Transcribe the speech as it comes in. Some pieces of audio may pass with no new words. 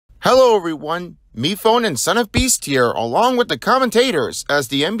Hello everyone, MePhone and Son of Beast here, along with the commentators as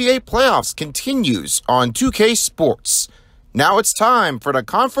the NBA playoffs continues on 2K Sports. Now it's time for the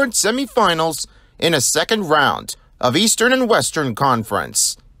conference semifinals in a second round of Eastern and Western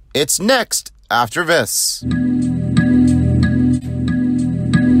Conference. It's next after this.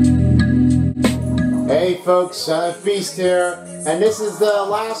 Hey folks, Son of Beast here, and this is the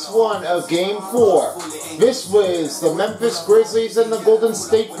last one of Game 4. This was the Memphis Grizzlies and the Golden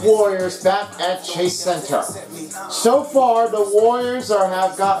State Warriors back at Chase Center. So far, the Warriors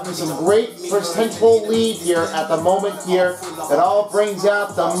have gotten some great potential lead here at the moment here. That all brings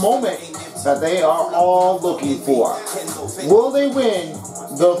out the moment that they are all looking for. Will they win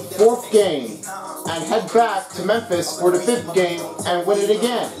the 4th game and head back to Memphis for the 5th game and win it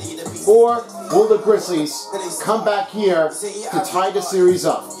again? Or will the Grizzlies come back here to tie the series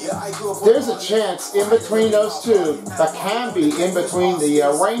up? There's a chance in between those two that can be in between the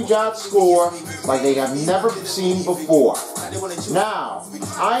range-out score like they have never seen before. Now,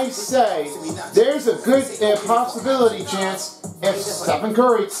 I say there's a good possibility chance if Stephen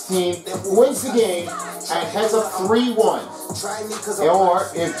Curry's team wins the game and heads up 3-1. Or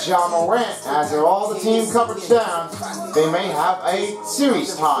if Ja Morant has all the team coverage down, they may have a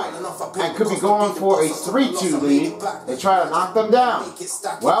series tie and could be going for a 3-2 lead. They try to knock them down.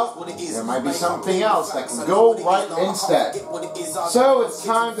 Well, there might be something else that can go right instead. So it's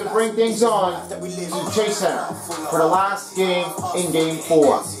time to bring things on to Chase Center for the last game in Game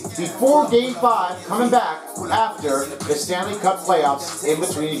 4. Before Game 5 coming back after the Stanley Cup playoffs in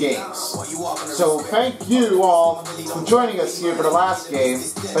between games. So thank you all for joining us here for the last game.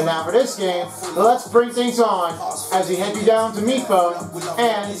 But now for this game, let's bring things on as we head you down to MePhone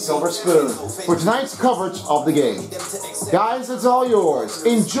and Silver Spoon for tonight's coverage of the game. Guys, it's all yours.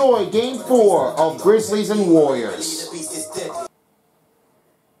 Enjoy Game 4 of Grizzlies and Warriors.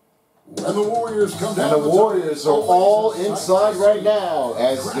 And the Warriors come down. And the Warriors are all inside right now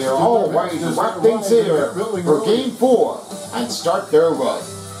as they're all ready to wrap things here for Game 4 and start their run.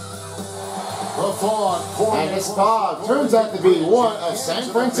 And this fog turns out to be one of San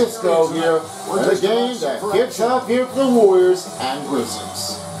Francisco here for the game that kicks off here for the Warriors and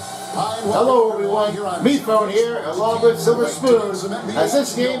Grizzlies. Hello everyone, MePhone here along with Silver Spoon as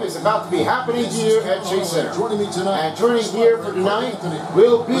this game is about to be happening here at Chase Center. And joining here for tonight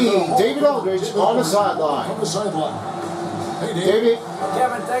will be David Aldridge on the sideline. Hey, David.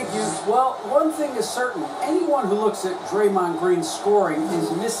 Kevin, thank you. Well, one thing is certain. Anyone who looks at Draymond Green's scoring is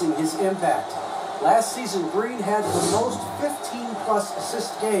missing his impact. Last season, Green had the most 15-plus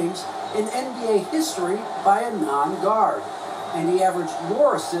assist games in NBA history by a non-guard. And he averaged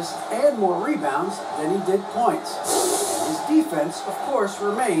more assists and more rebounds than he did points. And his defense, of course,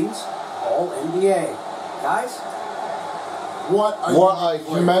 remains All-NBA. Guys? What a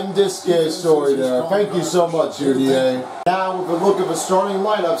tremendous story there. Thank you so much, UDA. Now with a look at the starting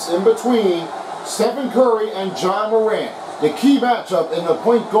lineups in between Stephen Curry and Ja Morant, the key matchup in the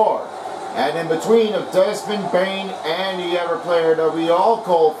point guard. And in between of Desmond Bane and the other player that we all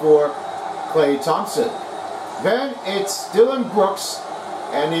call for, Klay Thompson. Then it's Dylan Brooks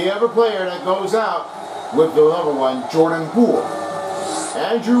and the other player that goes out with the number one, Jordan Poole.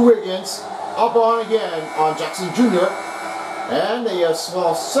 Andrew Wiggins up on again on Jackson Jr. And the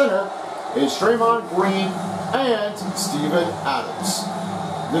small center is Draymond Green and Steven Adams.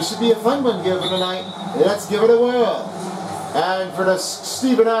 This should be a fun one given tonight. Let's give it a whirl. And for the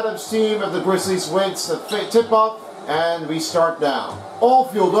Steven Adams team of the Grizzlies waits the tip-off, and we start now. All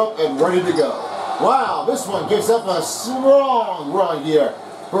fueled up and ready to go. Wow, this one gives up a strong run here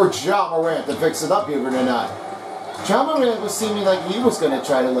for Ja Morant to fix it up here tonight. Ja Morant was seeming like he was going to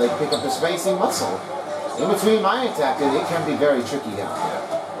try to pick up the spacing muscle. In between my attack, it can be very tricky down here.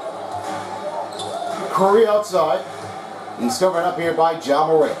 Curry outside. He's covered up here by Ja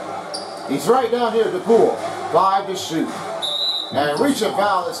Morant. He's right down here at the pool. 5 to shoot. And reach-in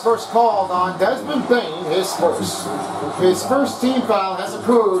foul is first called on Desmond Bane, his first. His first team foul has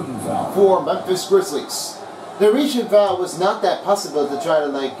occurred for Memphis Grizzlies. The reach-in foul was not that possible to try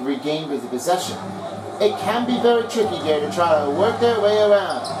to regain the possession. It can be very tricky here to try to work their way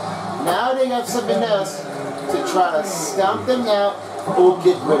around. Now they have something else to try to stomp them out or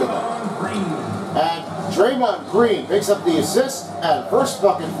get rid of them. And Draymond Green picks up the assist and first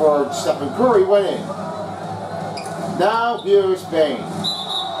bucket for Stephen Curry went in. Now here's Bane.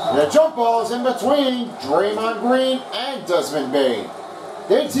 The jump ball is in between Draymond Green and Desmond Bane.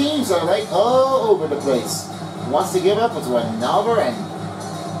 Their teams are all over the place. Wants to give up to another end.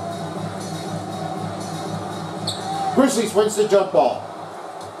 Grizzlies wins the jump ball.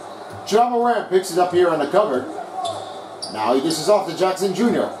 Ja Morant picks it up here on the cover. Now he dishes off to Jackson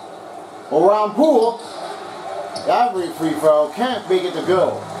Jr. Around Poole. Every free throw can't make it to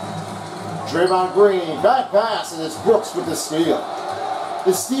go. Draymond Green, back pass, and it's Brooks with the steal.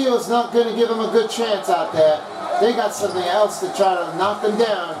 The steal is not going to give him a good chance out there. They got something else to try to knock them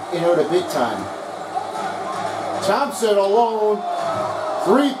down in order big time. Thompson alone.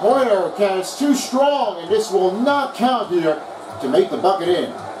 Three-pointer counts too strong, and this will not count here to make the bucket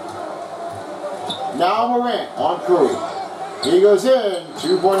in. Now Morant on Curry. He goes in,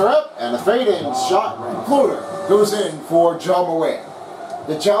 two-pointer up, and a fade-in shot. Floater goes in for John Morant.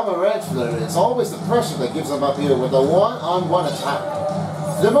 The John Morant floater, it's always the pressure that gives him up here with a one-on-one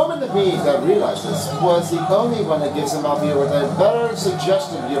attack. The moment the Bees that realized this was the only one that gives him up here with a better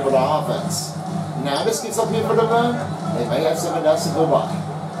suggestion here for the offense. Now this gets up here for the run, they may have something else to go by.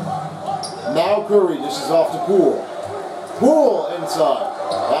 Now Curry dishes off to Poole. Poole inside.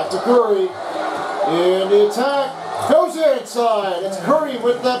 Back to Curry. In the attack. Goes inside. It's Curry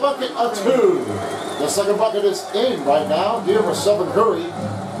with the bucket of two. The second bucket is in right now here for Stephen Curry.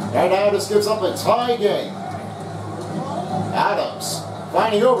 And now this gives up a tie game. Adams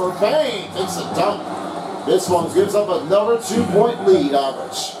finding over. Bang! Takes a dunk. This one gives up another 2-point lead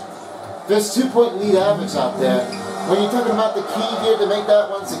average. This 2-point lead average out there, when you're talking about the key here to make that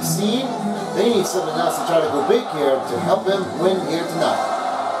one succeed, they need something else to try to go big here to help them win here tonight.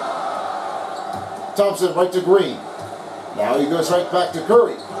 Thompson right to Green. Now he goes right back to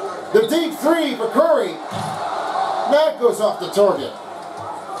Curry. The deep three for Curry. That goes off the target.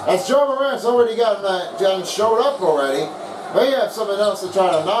 As John Morant's already gotten showed up already, they have something else to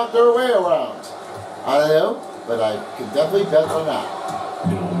try to knock their way around. I don't know, but I can definitely bet on that.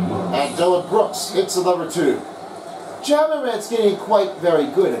 And Dylan Brooks hits the number two. John Morant's getting quite very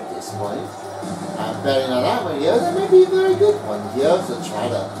good at this point. I'm betting on that one here. That may be a very good one here to try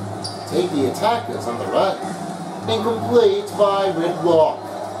to take the attackers on the run. Incomplete by Ridlock.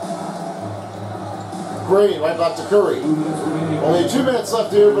 Green right back to Curry. Only 2 minutes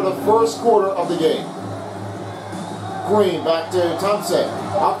left here for the first quarter of the game. Green back to Thompson.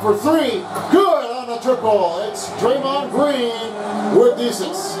 Up for three. Good on the triple. It's Draymond Green with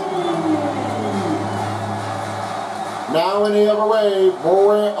deuces. Now in the other way,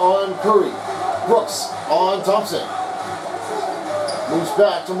 Morant on Curry. Brooks on Thompson. Moves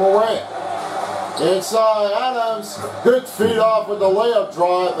back to Morant. Inside Adams. Good feed off with the layup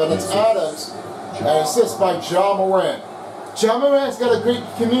drive, and it's Adams. And assist by John Morant. John Morant's got a great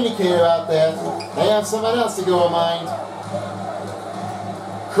communicator out there. They have something else to go in mind.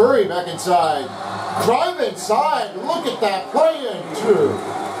 Curry back inside. Drive inside. Look at that play in two.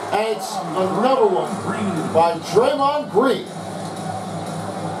 And it's another one by Draymond Green.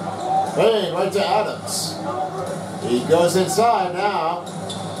 Hey, right to Adams. He goes inside now.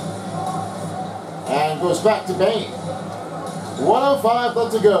 And goes back to Bain. 1:05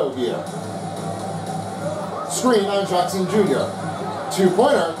 left to go here. Screen on Jackson Jr.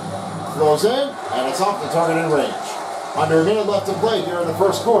 Two-pointer. Throws in, and it's off the target in range. Under a minute left to play here in the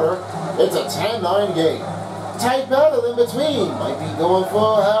first quarter. It's a 10-9 game. Tight battle in between. Might be going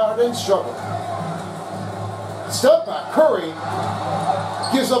for hard and struggle. Step back, Curry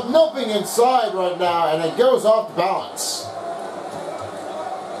gives up nothing inside right now, and it goes off balance.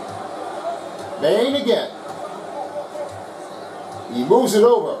 Bain again. He moves it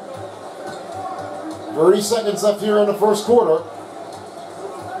over. 30 seconds left here in the first quarter.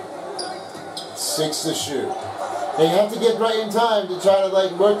 6 to shoot. They have to get right in time to try to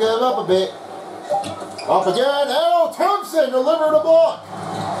work them up a bit. Up again. Oh, Thompson delivered a block.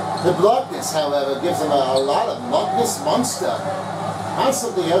 The blockness, however, gives him a lot of blockness monster. That's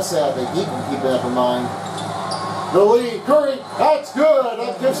something else that he can keep that in mind. The lead, Curry, that's good.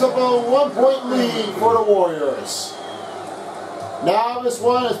 That gives up a 1-point lead for the Warriors. Now this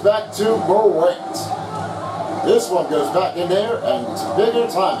one is back to Morant. This one goes back in there, and it's bigger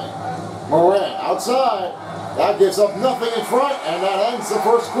timing. Morant outside. That gives up nothing in front, and that ends the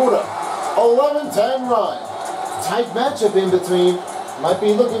first quarter. 11-10 run. Tight matchup in between. Might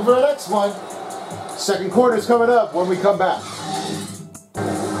be looking for the next one. Second quarter's coming up when we come back.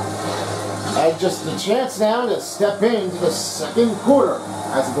 And just a chance now to step into the second quarter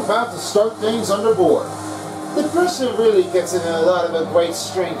as it's about to start things underboard. The pressure really gets him a lot of a great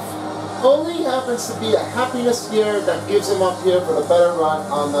strength. Only happens to be a happiness here that gives him up here for the better run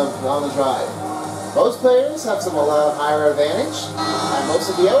on the drive. Most players have a lot higher advantage, and most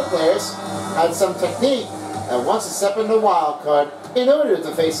of the other players had some technique and wants to step in the wild card in order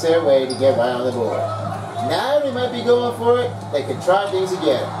to face their way to get right on the board. Now they might be going for it. They can try things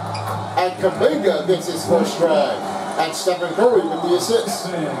again. And Kuminga gets his first strike. And Stephen Curry with the assist.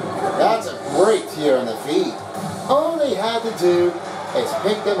 That's a great here on the feed. All they had to do is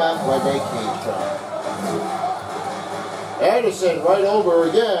pick them up where they came from. Anderson right over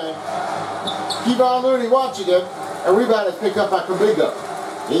again. Kevon Looney watching him. A rebound is picked up by Kuminga.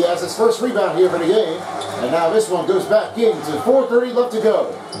 He has his first rebound here for the game. And now this one goes back in to 4:30 left to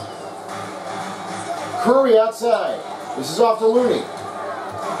go. Curry outside. This is off to Looney.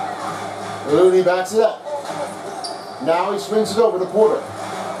 Looney backs it up. Now he swings it over to Porter.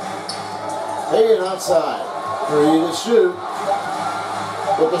 Hayden outside. Curry to shoot.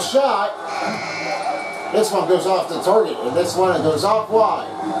 With the shot. This one goes off the target. And this one goes off wide.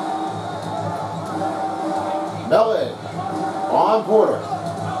 Mellon on Porter.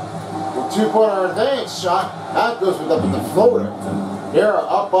 With two-pointer advance shot. That goes with the floater. They're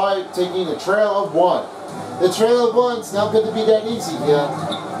up by taking a trail of one. The trail of one's not going to be that easy here.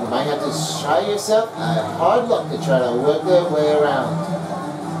 You might have to try yourself hard luck to try to work their way around.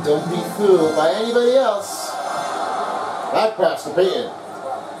 Don't be fooled by anybody else. Back pass to Payton.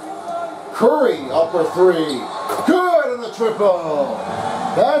 Curry up for three. Good on the triple.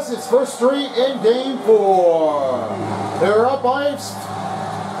 That's his first three in game 4. They're up by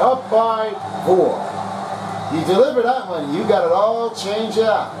 4. You deliver that one, you got it all changed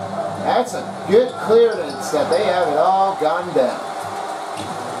out. That's a good clearance that they have it all gone down.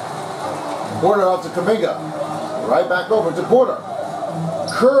 Porter up to Kuminga. Right back over to Porter.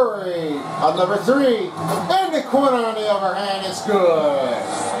 Curry on number 3. And the corner on the overhand is good.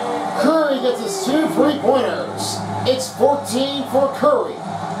 Curry gets his 2 3-pointers. It's 14 for Curry.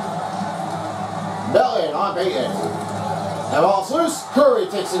 Mellon on Payton. That ball's loose. Curry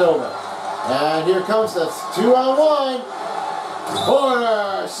takes it over. And here comes the 2-on-1.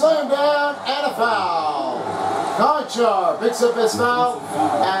 Porter, slam down, and a foul. Conchar picks up his foul,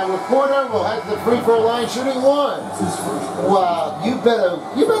 and with Porter, we'll head to the free throw line shooting 1. Wow, you better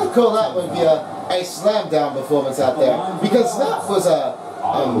call that one a slam down performance out there, because that was an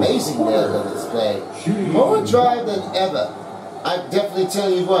amazing nail of display. More drive than ever. I definitely tell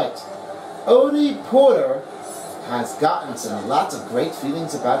you what, Odie Porter has gotten lots of great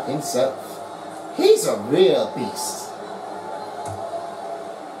feelings about himself. He's a real beast.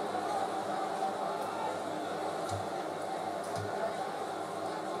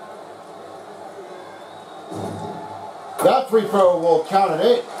 That free throw will count it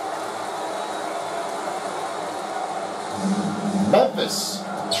in. Memphis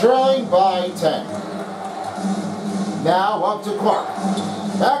trailing by 10. Now up to Clark.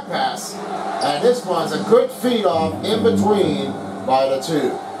 Back pass. And this one's a good feed off in between by the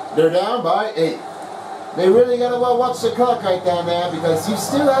 2. They're down by 8. They really gotta watch the clock right down there because you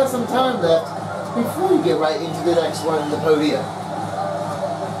still have some time left before you get right into the next one in the podium.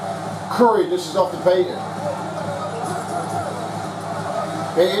 Curry dishes off to Payton.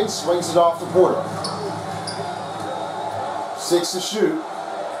 Payton swings it off to Porter. 6 to shoot.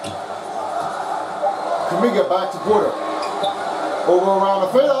 Kuminga back to Porter. Over around the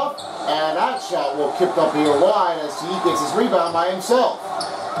fadeoff, and that shot will kick up here wide as he gets his rebound by himself.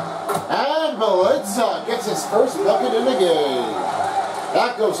 And Melitza gets his first bucket in the game.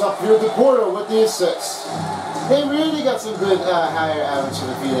 That goes up here to Porter with the assist. They really got some good higher average in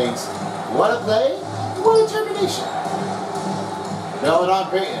the feelings. What a play, what a termination. Mellon on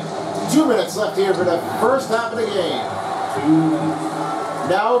Payton. 2 minutes left here for the first half of the game.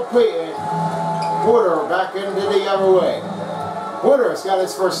 Now Payton. Porter back into the other way. Porter's got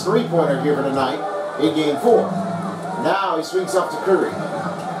his first 3-pointer here for the night in game 4. Now he swings up to Curry.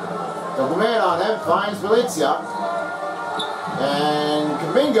 Double man on him, finds Valencia. And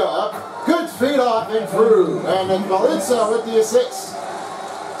Kuminga up. Good feed off and through. And then Valencia with the assist.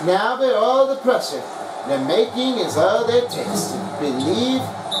 Now they're all the pressure. The making is all there takes to believe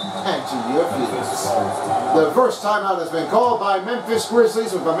and to your feelings. The first timeout has been called by Memphis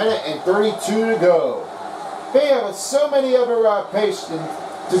Grizzlies with 1:32 to go. They have so many other patients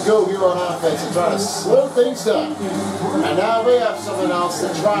to go here on offense and try to slow things down. And now they have something else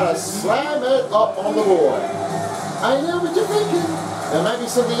to try to slam it up on the board. I know what you're thinking. There might be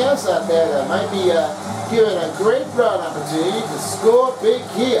something else out there that might be giving a great run opportunity to score big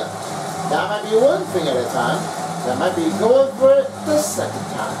here. That might be one thing at a time. That might be going for it the second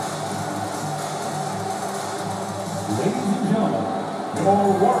time. Ladies and gentlemen, your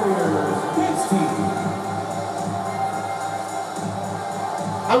Warriors Kids team.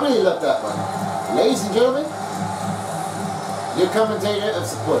 I really love that one. Ladies and gentlemen, your commentator of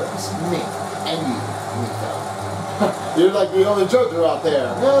supporters, me, and you, Nico. You're like the only joker out there.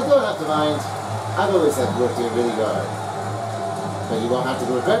 No, don't have to mind. I've always had worked here really hard. But you won't have to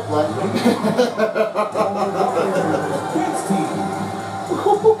regret one. Kids team.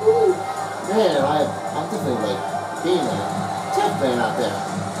 Man, I definitely like being there. tough man out there.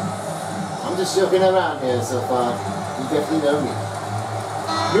 I'm just joking around here so far. You definitely know me.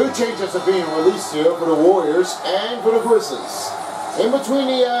 New changes are being released here for the Warriors and for the Grizzlies. In between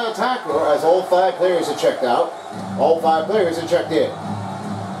the tackler, as all 5 players are checked out, all 5 players are checked in.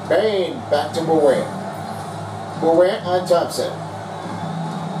 Bain back to Morant. Morant on Thompson.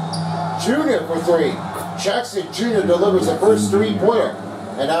 Junior for 3. Jackson Jr. delivers the first 3-pointer.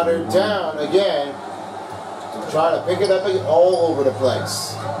 And now they're down again to try to pick it up all over the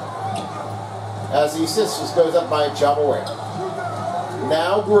place. As the assist goes up by Ja Morant.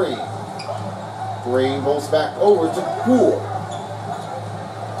 Now Green. Green rolls back over to Poole.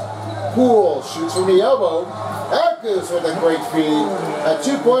 Poole shoots from the elbow. Echoes with a great feed. A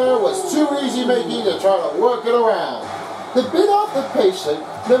 2-pointer was too easy making to try to work it around. The bit off the patient,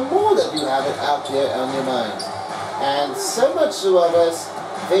 the more that you have it out there on your mind. And so much so of us,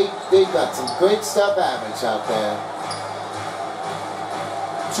 they got some great stuff average out there.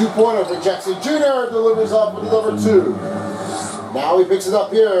 2-pointer for Jackson Jr. delivers off with number 2. Now he picks it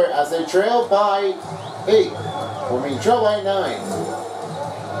up here as they trail by 8. Trail by 9.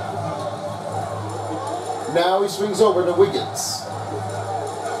 Now he swings over to Wiggins.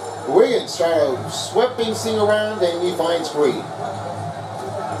 Wiggins trying to sweep things around and he finds Green.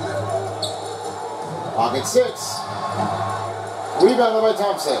 Pocket 6. Rebounded by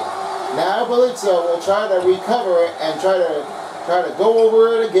Thompson. Now Bledsoe will try to recover it and try to go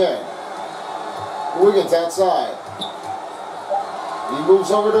over it again. Wiggins outside. He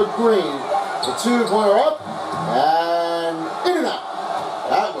moves over to Green. The 2-pointer up and in and out.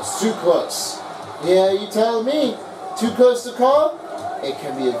 That was too close. Yeah, you tell me. Too close to call? It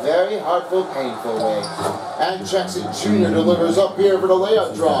can be a very hurtful, painful way. And Jackson Jr. delivers up here for the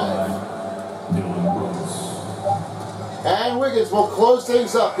layup drive. And Wiggins will close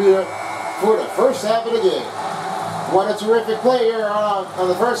things up here for the first half of the game. What a terrific play here on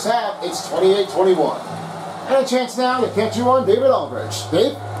the first half. It's 28-21. And a chance now to catch you on David Aldridge.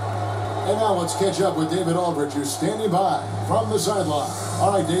 Dave? And now let's catch up with David Aldridge, who's standing by from the sideline.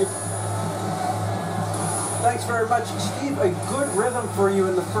 All right, Dave. Thanks very much, Steve. A good rhythm for you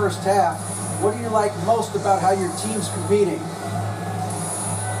in the first half. What do you like most about how your team's competing?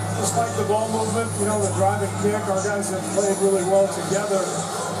 Just like the ball movement, you know, the drive and kick. Our guys have played really well together.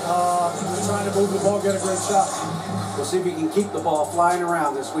 We're trying to move the ball, get a great shot. We'll see if we can keep the ball flying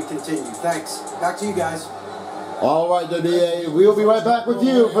around as we continue. Thanks. Back to you guys. All right, WDA, we'll be right back with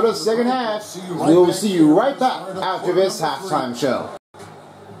you for the second half. We'll see you right back after this halftime show.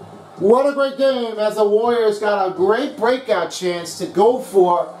 What a great game as the Warriors got a great breakout chance to go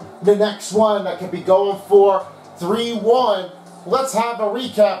for the next one that can be going for 3-1. Let's have a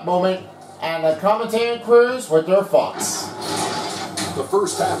recap moment and the commentating crews with their thoughts. The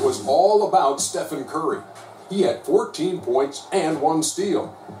first half was all about Stephen Curry. He had 14 points and 1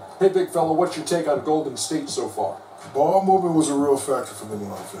 steal. Hey, big fella, what's your take on Golden State so far? Ball movement was a real factor for them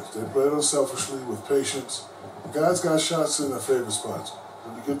on offense. They played unselfishly with patience. The guys got shots in their favorite spots.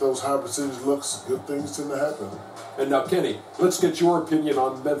 When you get those high percentage looks, good things tend to happen. And now, Kenny, let's get your opinion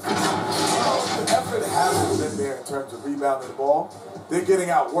on Memphis. The effort hasn't been there in terms of rebounding the ball. They're getting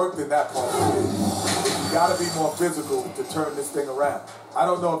outworked in that part of the game. You got to be more physical to turn this thing around. I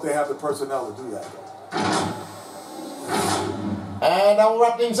don't know if they have the personnel to do that, though. And I'll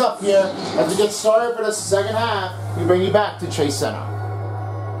wrap things up here as we get started for the second half. We bring you back to Chase Center.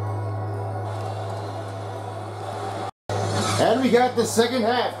 And we got the second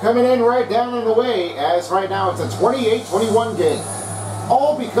half coming in right down on the way, as right now it's a 28-21 game.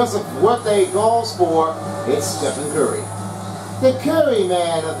 All because of what they calls for, it's Stephen Curry. The Curry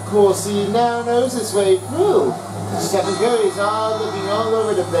man, of course, he now knows his way through. Stephen Curry's looking all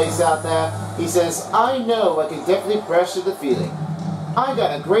over the place out there. He says, I know I can definitely pressure the feeling. I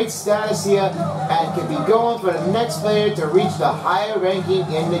got a great status here and can be going for the next player to reach the higher ranking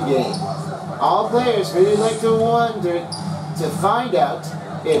in the game. All players really like to wonder to find out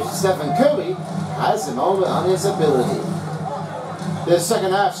if Stephen Curry has a moment on his ability. The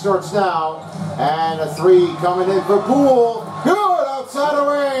second half starts now, and a 3 coming in for Poole. Good outside of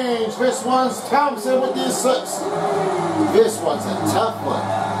range. This one's Thompson with the assist. This one's a tough one.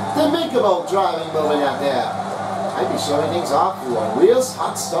 The makeable driving moment out there. I'd be showing things off to a real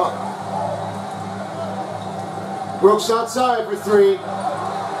hot start. Brooks outside for 3.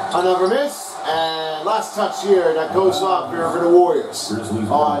 Another miss. And last touch here that goes off here for the Warriors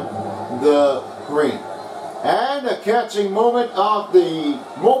on the green. And a catching moment of the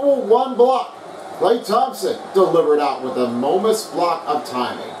mobile 1 block. Klay Thompson delivered out with a moment's block of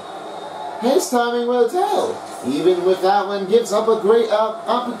timing. His timing will tell. Even with that one, gives up a great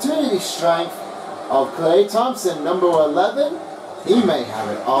opportunity strength. of Klay Thompson, number 11. He may have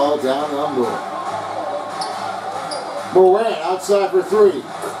it all down on board. Morant outside for three.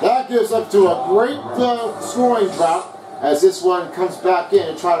 That gives up to a great scoring drought as this one comes back in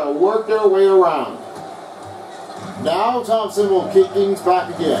and try to work their way around. Now Thompson will kick things back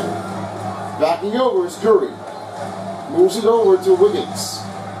again. Backing over is Curry. Moves it over to Wiggins.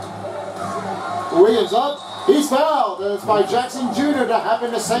 Wiggins up. He's fouled. And it's by Jackson Jr. to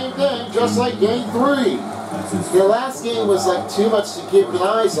happen the same thing, just like game 3. The last game was like too much to keep an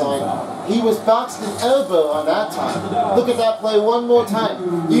eyes on. He was boxed an elbow on that time. Look at that play one more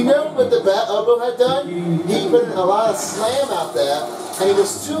time. You know what the bad elbow had done? He put in a lot of slam out there, and he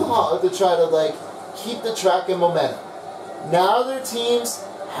was too hard to try to keep the track and momentum. Now their teams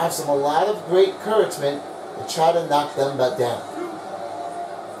have a lot of great encouragement to try to knock them back down.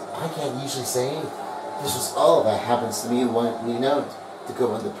 I can't usually say anything. This is all that happens to me when to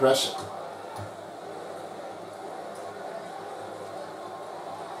go under pressure.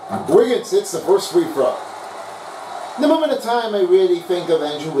 Wiggins hits the first free throw. The moment of time I really think of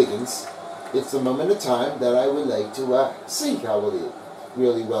Andrew Wiggins, it's the moment of time that I would like to see how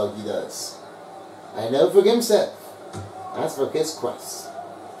really well he does. I know for himself. That's for his quest.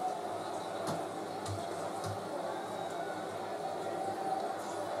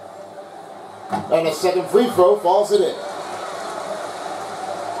 And a second free throw falls it in.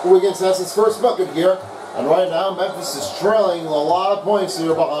 Wiggins has his first bucket here. And right now, Memphis is trailing a lot of points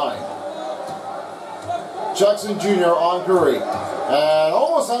here behind. Jackson Jr. on Curry. And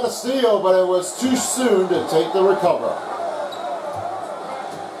almost had a steal, but it was too soon to take the recover.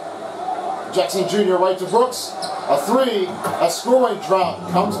 Jackson Jr. right to Brooks. A three, a scoring drought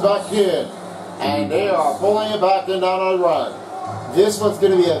comes back in. And they are pulling it back in on a run. This one's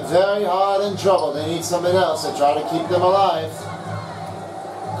going to be a very hard in trouble. They need something else to try to keep them alive.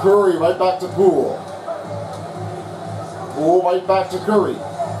 Curry right back to Poole. Poole right back to Curry.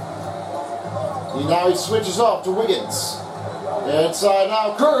 Now he switches off to Wiggins. Inside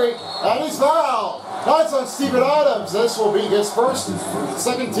now Curry, and he's fouled. That's on Steven Adams. This will be his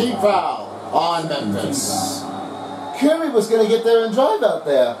second team foul on Memphis. Curry was going to get there and drive out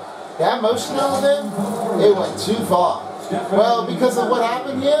there. That motion of him, it went too far. Well, because of what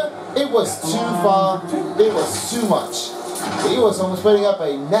happened here, it was too far. It was too much. He was almost putting up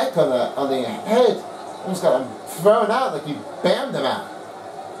a neck on the head. Almost got him thrown out like he bammed him out.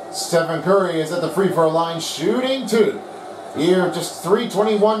 Stephen Curry is at the free throw line shooting 2. Here, just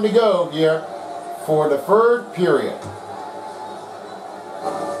 3:21 to go here for the third period.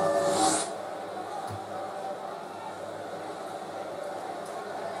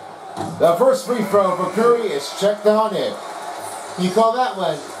 The first free throw for Curry is checked on in. You call that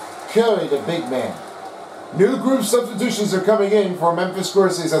one Curry the big man. New group substitutions are coming in for Memphis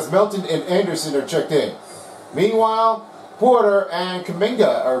Grizzlies as Melton and Anderson are checked in. Meanwhile, Porter and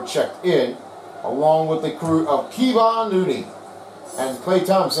Kuminga are checked in, along with the crew of Kevon Looney. And Klay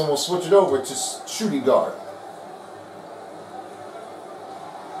Thompson will switch it over to shooting guard.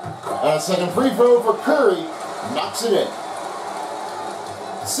 And a second free throw for Curry knocks it in.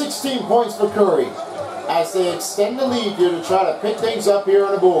 16 points for Curry as they extend the lead here to try to pick things up here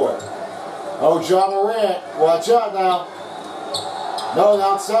on the board. Oh, John Morant, watch out now. No,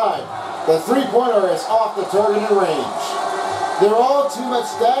 outside. The three-pointer is off the targeted range. They're all too much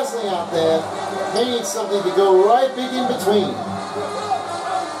dazzling out there. They need something to go right big in between.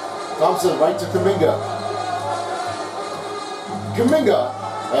 Thompson right to Kuminga. Kuminga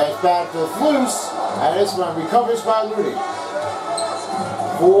is back to the loose, and this one recovers by Looney.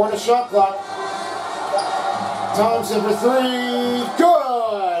 4 on the shot clock. Thompson for 3.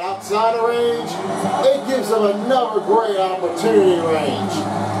 Good! Outside of range. It gives them another great opportunity range.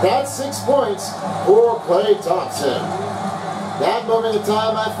 That's 6 points for Klay Thompson. That moment in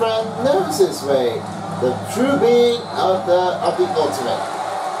time, my friend, knows his way. The true being of the ultimate.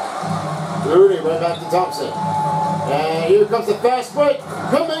 Looney right back to Thompson. And here comes the fast break.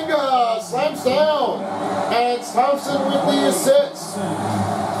 Kuminga slams down. And it's Thompson with the assist.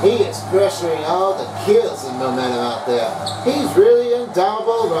 He is pressuring all the kills and momentum out there. He's really in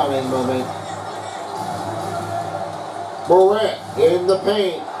double running moment. Morant in the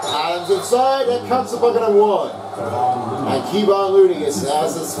paint. Adams inside and cuts the bucket of 1. And Kevon Looney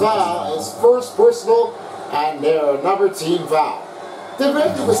has his foul, his first personal, and their number team foul. The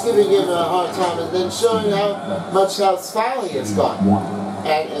referee was giving him a hard time and then showing how much foul he has got.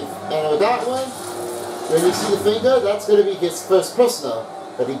 And with that one, when you see the finger, that's going to be his first personal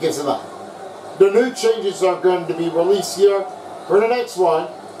that he gives him up. The new changes are going to be released here for the next one,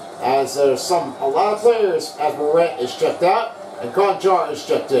 as there's a lot of players as Morant is checked out and Conjar is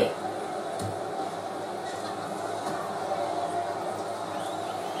checked in.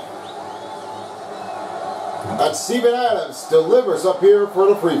 And Steven Adams delivers up here for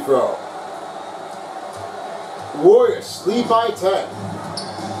the free throw. Warriors lead by 10.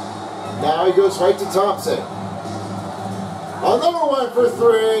 Now he goes right to Thompson. Another one for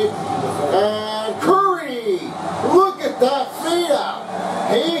three. And Curry! Look at that feed out.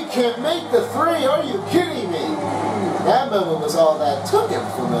 He can make the three. Are you kidding me? That moment was all that took him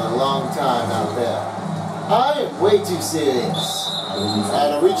from a long time out there. I am way too serious.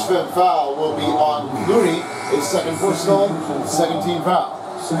 And a reach foul will be on Looney. His second personal, second team foul.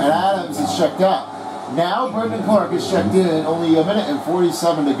 And Adams is checked out. Now Brendan Clark is checked in. Only a minute and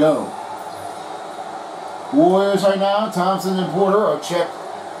 47 to go. Warriors right now, Thompson and Porter are checked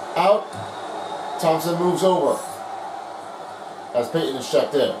out. Thompson moves over as Payton is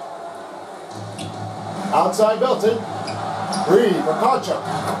checked in. Outside Belton. Reed for Concha.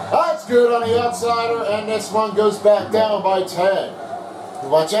 That's good on the outsider, and this one goes back down by 10.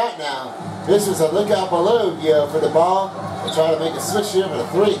 Watch out now. This was a look out below here for the ball and try to make a switch here for the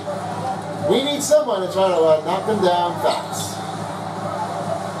three. We need someone to try to knock them down fast.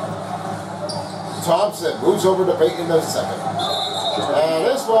 Thompson moves over to Payton the second. And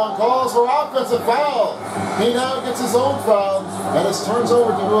this one calls for offensive foul. He now gets his own foul, and it turns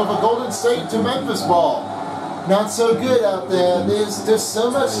over to a Golden State to Memphis ball. Not so good out there. There's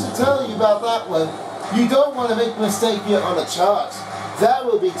so much to tell you about that one. You don't want to make a mistake here on the charge. That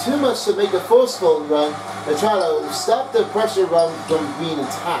would be too much to make a forceful run and try to stop the pressure run from being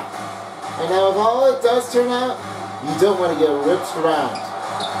attacked. And now if all it does turn out, you don't want to get ripped around.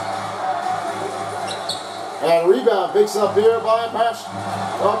 And rebound picks up here by Pash.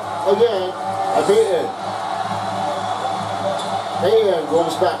 Up again. Payton. Payton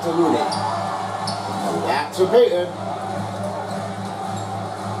goes back to Looney. Back to Payton.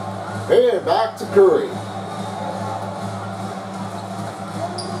 Payton back to Curry.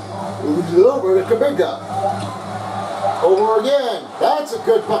 Moves it over to Kuminga. Over again. That's a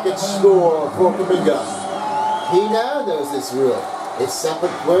good bucket score for Kuminga. He now knows this rule. His second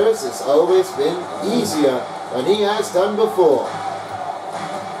players has always been easier than he has done before.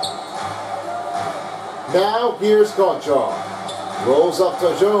 Now here's Concha. Rolls up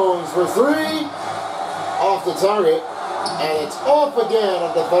to Jones for three. Off the target. And it's off again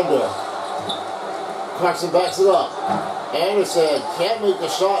on the defender. Clarkson backs it up. Anderson can't make the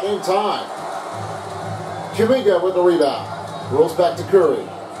shot in time. Kuminga with the rebound. Rolls back to Curry.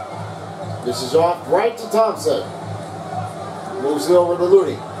 This is off right to Thompson. Moves it over to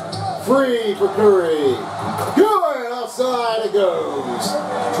Looney. Free for Curry. Good! Outside it goes.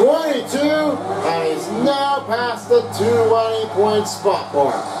 22, and he's now past the 20-point spot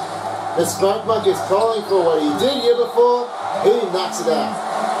mark. The spot mark is calling for what he did here before. He knocks it out.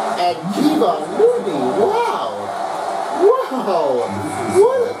 And Kevon Looney, wow! Wow!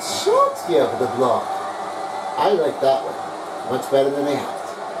 What a shot here for the block. I like that one. Much better than they had.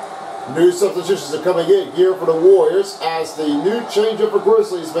 New substitutions are coming in here for the Warriors as the new change-up for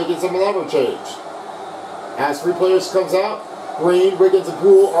Grizzlies making some another change. As three players comes out, Green, Wiggins, and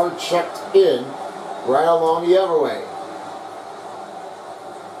Poole are checked in right along the other way.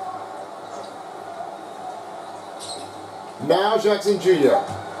 Now Jackson Jr.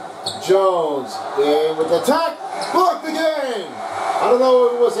 Jones in with the attack, blocked again. I don't know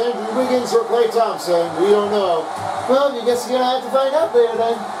if it was Andrew Wiggins or Klay Thompson. We don't know. Well, I guess you're gonna have to find out there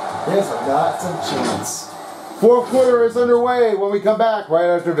then. There's not some chance. Fourth quarter is underway when we come back right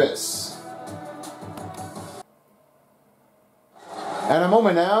after this. And a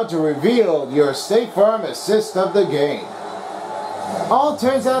moment now to reveal your State Farm assist of the game. All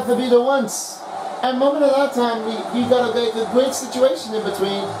turns out to be the once. And moment of that time, we got a great situation in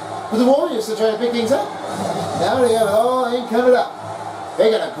between for the Warriors to try to pick things up. Now they have it all in coming up. They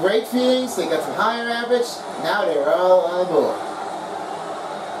got a great feelings, they got some higher average, now they're all on board.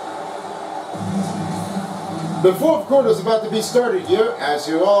 The fourth quarter is about to be started here, as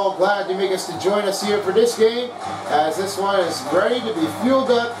you're all glad to make us to join us here for this game, as this one is ready to be fueled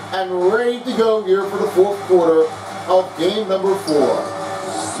up and ready to go here for the fourth quarter of game number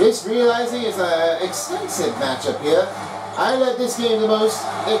 4. This, realizing, is an extensive matchup here. I like this game the most.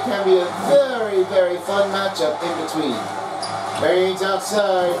 It can be a very, very fun matchup in between. Reigns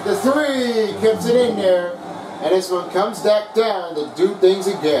outside, the three keeps it in there, and this one comes back down to do things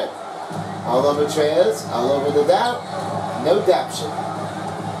again. All over Treyas, all over the doubt, no adaption.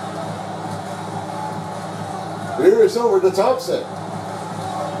 Here is over to Thompson.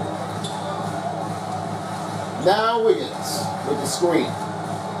 Now Wiggins with the screen.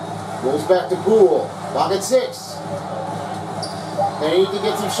 Rolls back to Poole. Lock at 6. They need to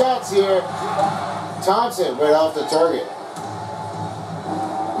get some shots here. Thompson right off the target.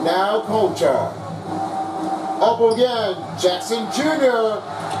 Now Concha. Up again, Jackson Jr.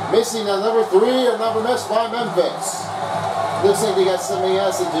 missing another three, another miss by Memphis. Looks like they got something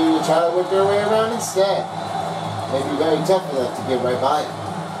else to do to try to work their way around instead. Maybe very tough for them to get right by it.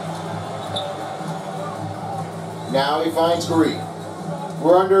 Now he finds Green.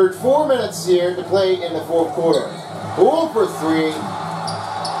 We're under 4 minutes here to play in the fourth quarter. 0 for 3,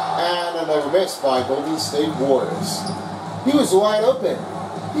 and another miss by Golden State Warriors. He was wide open.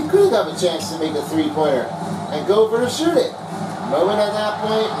 He could have a chance to make a three-pointer and go for the shoot it. Moment at that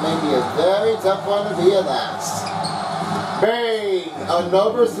point may be a very tough one to be at last. Bang!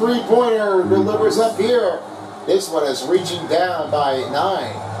 Another three-pointer delivers up here. This one is reaching down by 9.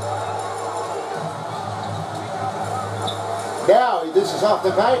 Now he dishes off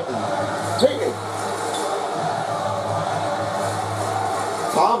the Titan.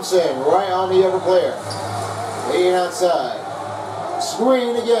 Thompson right on the other player. Laying outside.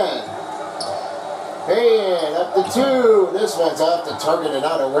 Screen again. And up to 2. This one's off the target and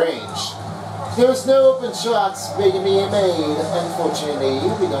out of range. There's no open shots being made. Unfortunately,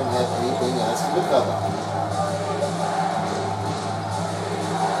 we don't have anything else to recover.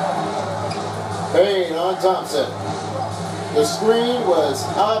 Payne on Thompson. The screen was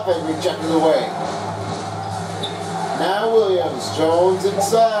up and rejected away. Now Williams, Jones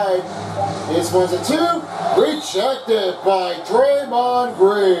inside. This one's a 2. Rejected by Draymond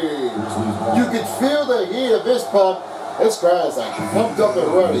Green. You can feel the heat of this pump. This crowd is like pumped up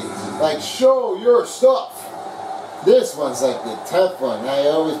and ready. Like, show your stuff. This one's like the tough one. I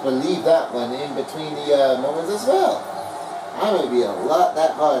always believe that one in between the moments as well. I may be a lot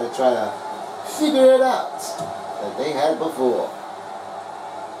that hard to try to figure it out that they had before.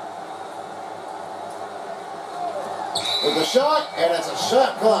 With the shot, and it's a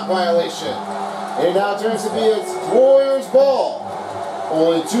shot clock violation. It now turns to be a Warriors ball.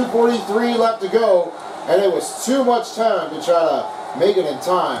 Only 2:43 left to go, and it was too much time to try to make it in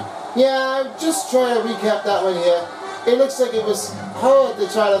time. Yeah, I'm just trying to recap that one here. It looks like it was hard to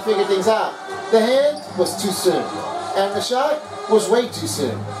try to figure things out. The hand was too soon, and the shot was way too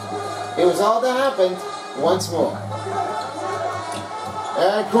soon. It was all that happened once more.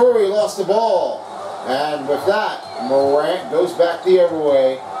 And Curry lost the ball. And with that, Morant goes back the other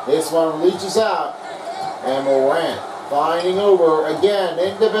way. This one reaches out. And Morant finding over again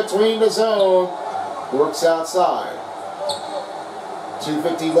into between the zone. Works outside.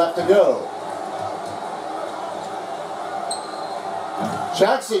 2:50 left to go.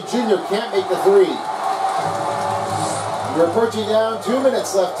 Jackson Jr. can't make the three. We're approaching down 2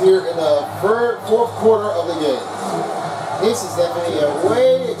 minutes left here in the fourth quarter of the game. This is definitely a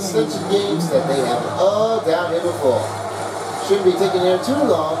way extension games that they have all down here before. Shouldn't be taking here too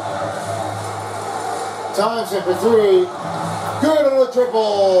long. Thompson for 3. Good on the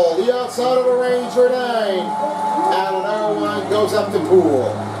triple. The outside of the range for 9. And another one goes up to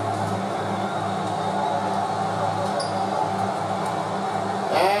Poole.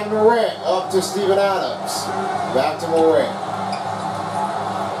 And Morant up to Steven Adams. Back to Morant.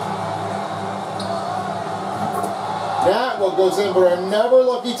 That one goes in for another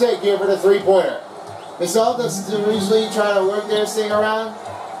lucky take here for the three-pointer. They saw this to usually try to work their thing around.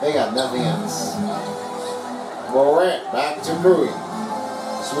 They got nothing else. Morant back to Curry.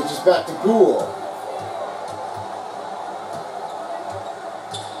 Switches back to Poole.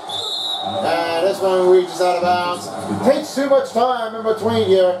 And this one reaches out of bounds. Takes too much time in between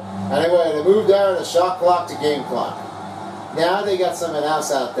here. Anyway, they move down the shot clock to game clock. Now they got something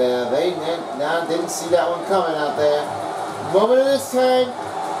else out there. They now didn't see that one coming out there. The moment of this time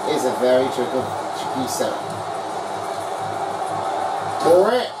is a very tricky setup.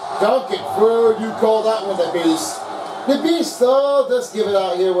 Morant, dunk it through. You call that one the Beast. The Beast, though, does give it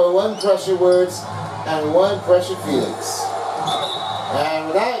out here with one pressure words and one pressure feelings. And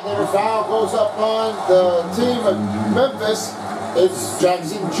with that, another foul goes up on the team of Memphis. It's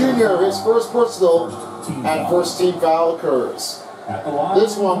Jackson Jr., his first personal, and first team foul occurs.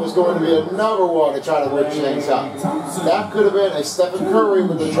 This one was going to be another one to try to work things out. That could have been a Stephen Curry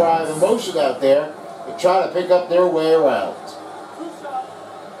with the drive and motion out there to try to pick up their way around.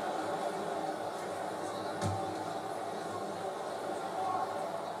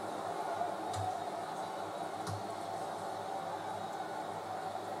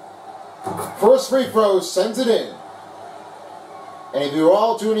 First free throw sends it in. And if you're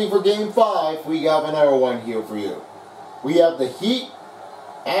all tuning for Game 5, we have another one here for you. We have the Heat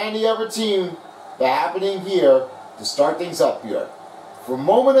and the other team happening here to start things up here. For a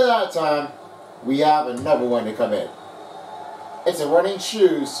moment at that time, we have another one to come in. It's a running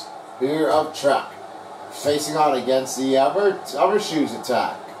shoes here of track, facing on against the other shoes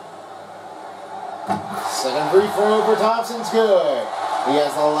attack. Second free throw for Thompson's good. He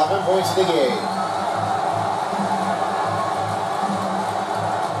has 11 points in the game.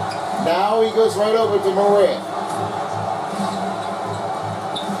 Now he goes right over to Moran.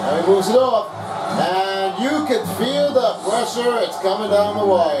 Now he moves it off. And you can feel the pressure. It's coming down the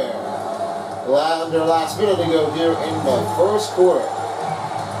wire. Under last minute to go here in the first quarter.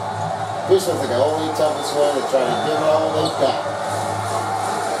 This was like the only toughest one to try to give it all they've got.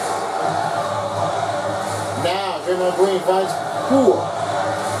 Now Draymond Green finds Poole.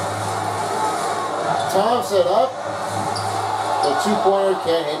 Thompson up. The two-pointer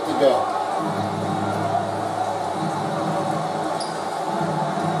can't hit to go.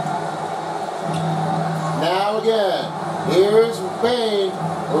 Now again, here's Payne.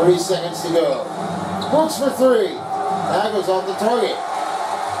 30 seconds to go. Brooks for three. That goes off the target.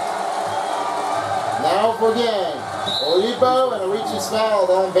 Now for again. Oladipo and a reaches foul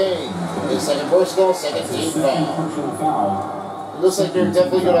on Payne. His second personal, second team foul. It looks like they're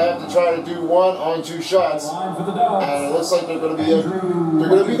definitely going to have to try to do 1 on 2 shots, and it looks like they're going to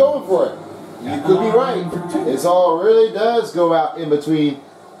be going for it. You could be right. It's all really does go out in between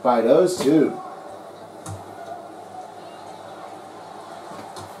by those two.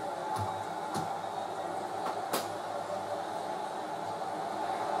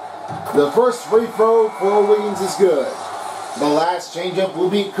 The first free throw for Wiggins is good. The last changeup will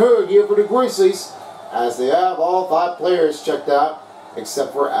be incurred here for the Grizzlies, as they have all 5 players checked out,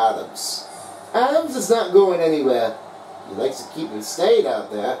 except for Adams. Adams is not going anywhere. He likes to keep him stayed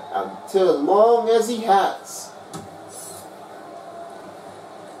out there until as long as he has.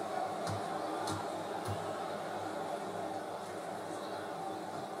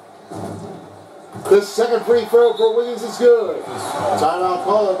 The second free throw for Wiggins is good. Timeout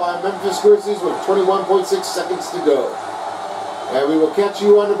called by Memphis Grizzlies with 21.6 seconds to go. And we will catch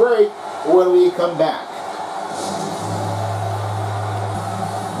you on the break when we come back.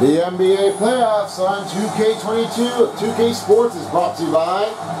 The NBA playoffs on 2K22 of 2K Sports is brought to you by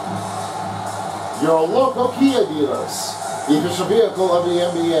your local Kia dealers, the official vehicle of the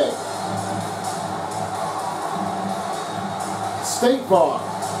NBA. State Farm.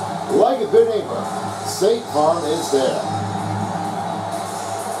 Like a good neighbor, State Farm is there.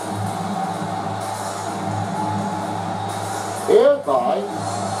 And by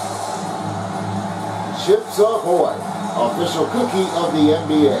Chips Ahoy, official cookie of the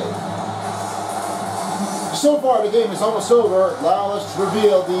NBA. So far, the game is almost over. Now let's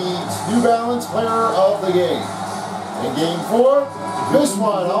reveal the New Balance player of the game. In Game 4, this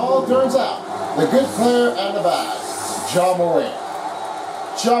one all turns out. The good player and the bad, Ja Morant.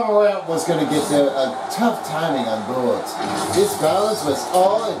 Ja Morant was going to get a tough timing on boards. His balance was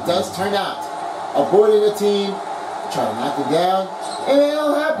all it does turn out. Avoiding a team, trying to knock it down, and it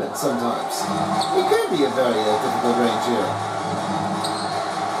all happens sometimes. It can be a very difficult range here.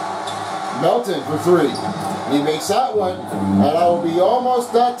 Melton for three. He makes that one, and that will be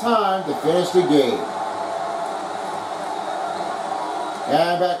almost that time to finish the game.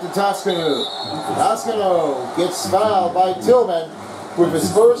 And back to Toscano. Toscano gets fouled by Tillman with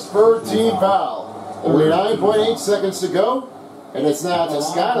his first third-team foul. Only 9.8 seconds to go, and it's now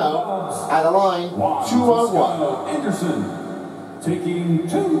Toscano at the line, 2-on-1. Anderson taking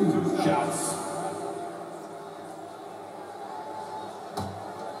 2 shots.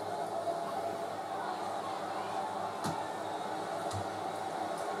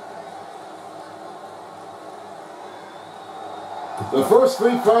 The first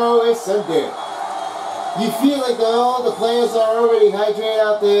free throw is sent in. You feel like all the players are already hydrated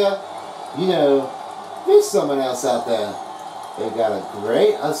out there. You know, there's someone else out there. They've got a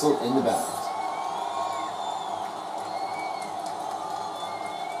great hustle in the bounds.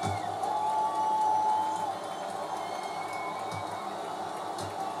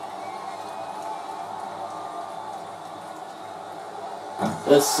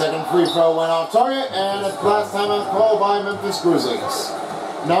 The second free throw went off target, and it's last time out called by Memphis Grizzlies.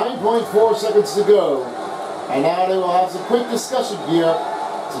 9.4 seconds to go, and now they will have some quick discussion here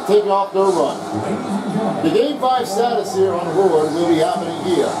to take off their run. The Game 5 status here on the board will be happening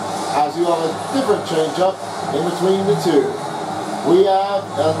here, as you have a different change-up in between the two. We have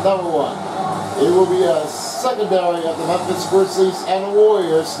another one. It will be a secondary of the Memphis Grizzlies and the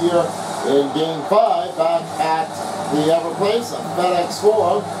Warriors here in Game 5 back at the Everplace of FedEx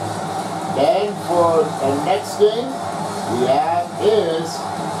Forum. Then for the next game, we have is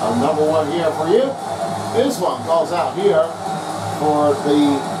another one here for you. This one calls out here for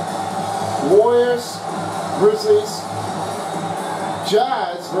the Warriors, Grizzlies,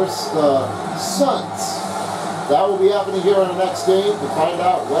 Jazz versus the Suns. That will be happening here in the next game to find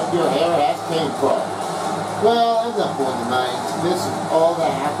out what your hair has came from. Well, I'm not going tonight. This is all that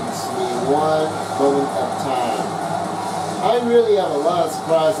happens to me one moment at a time. I really have a lot of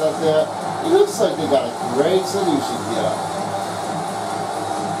surprise out there. It looks like they got a great solution here.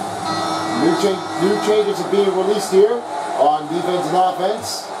 New changes are being released here on defense and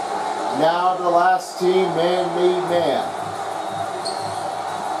offense. Now the last team, man.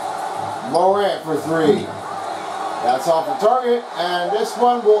 Morant for 3. That's off the target, and this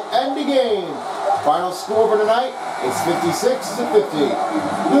one will end the game. Final score for tonight is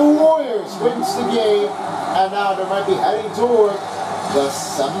 56-50. The Warriors wins the game, and now they might be heading toward the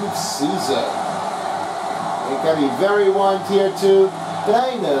 7th season. It can be very 1 tier 2, but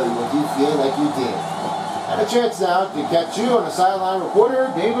I know what you feel like you did. And a chance now to catch you on the sideline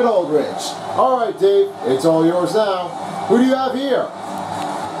reporter, David Aldridge. All right, Dave, it's all yours now. Who do you have here?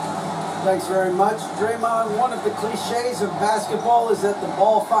 Thanks very much, Draymond. One of the cliches of basketball is that the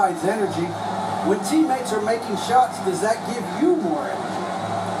ball finds energy. When teammates are making shots, does that give you more energy?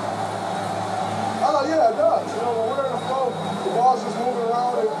 Oh, yeah, it does. You know, when we're in the flow, the ball's just moving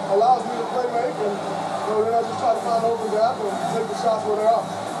around. It allows me to play make, and then I just try to find open gap and take the shots where they're up.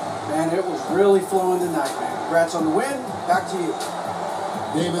 Man, it was really flowing tonight, man. Congrats on the win. Back to you.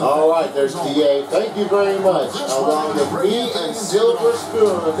 All right, there's DA. Thank you very much. Along with me and Silver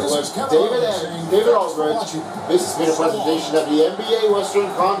Spoon with David Aldridge. This has been a presentation of the NBA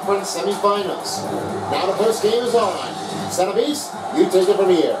Western Conference Semifinals. Now the first game is on. Centerpiece, you take it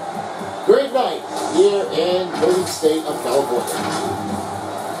from here. Great night here in the state of California.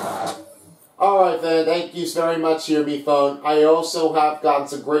 All right, then. Thank you very much here, me phone. I also have gotten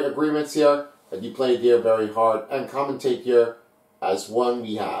some great agreements here that you played here very hard and commentate here as one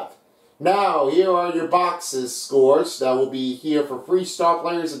we have. Now, here are your boxes scores that will be here for free star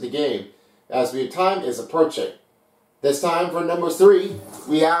players of the game as the time is approaching. This time for number 3,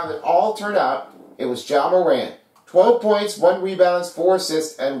 we have it all turned out. It was Ja Morant. 12 points, 1 rebound, 4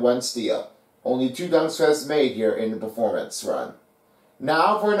 assists, and 1 steal. Only 2 dunks was made here in the performance run.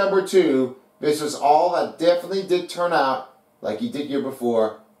 Now for number 2, this was all that definitely did turn out like he did here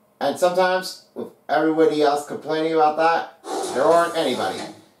before. And sometimes, with everybody else complaining about that, there aren't anybody.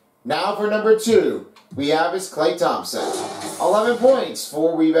 Now for number 2, we have is Klay Thompson. 11 points,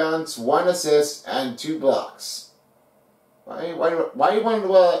 4 rebounds, 1 assist, and 2 blocks. Why do you want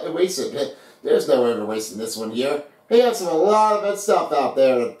to erase it? There's no way of erasing this one here. He has a lot of good stuff out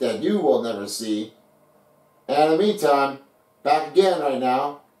there that you will never see. And in the meantime, back again right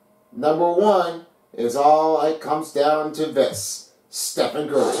now, number 1 is all it comes down to this. Stephen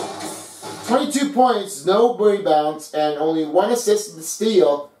Curry. 22 points, no rebounds, and only 1 assist and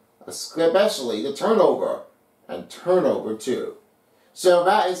steal, especially the turnover, and turnover too. So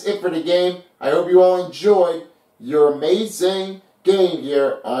that is it for the game. I hope you all enjoyed your amazing game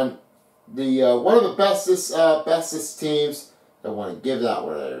here on the one of the bestest teams. I want to give that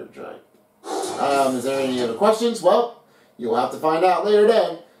one a try. Is there any other questions? Well, you'll have to find out later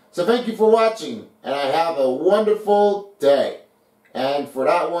then. So thank you for watching, and I have a wonderful day. And for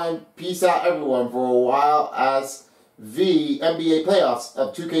that one, peace out everyone for a while as the NBA playoffs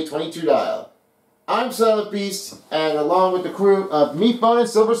of 2K22 dial. I'm Son of Beast, and along with the crew of Me Phone and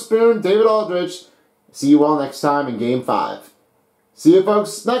Silver Spoon, David Aldridge, see you all next time in Game 5. See you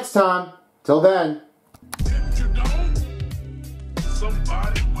folks next time. Till then.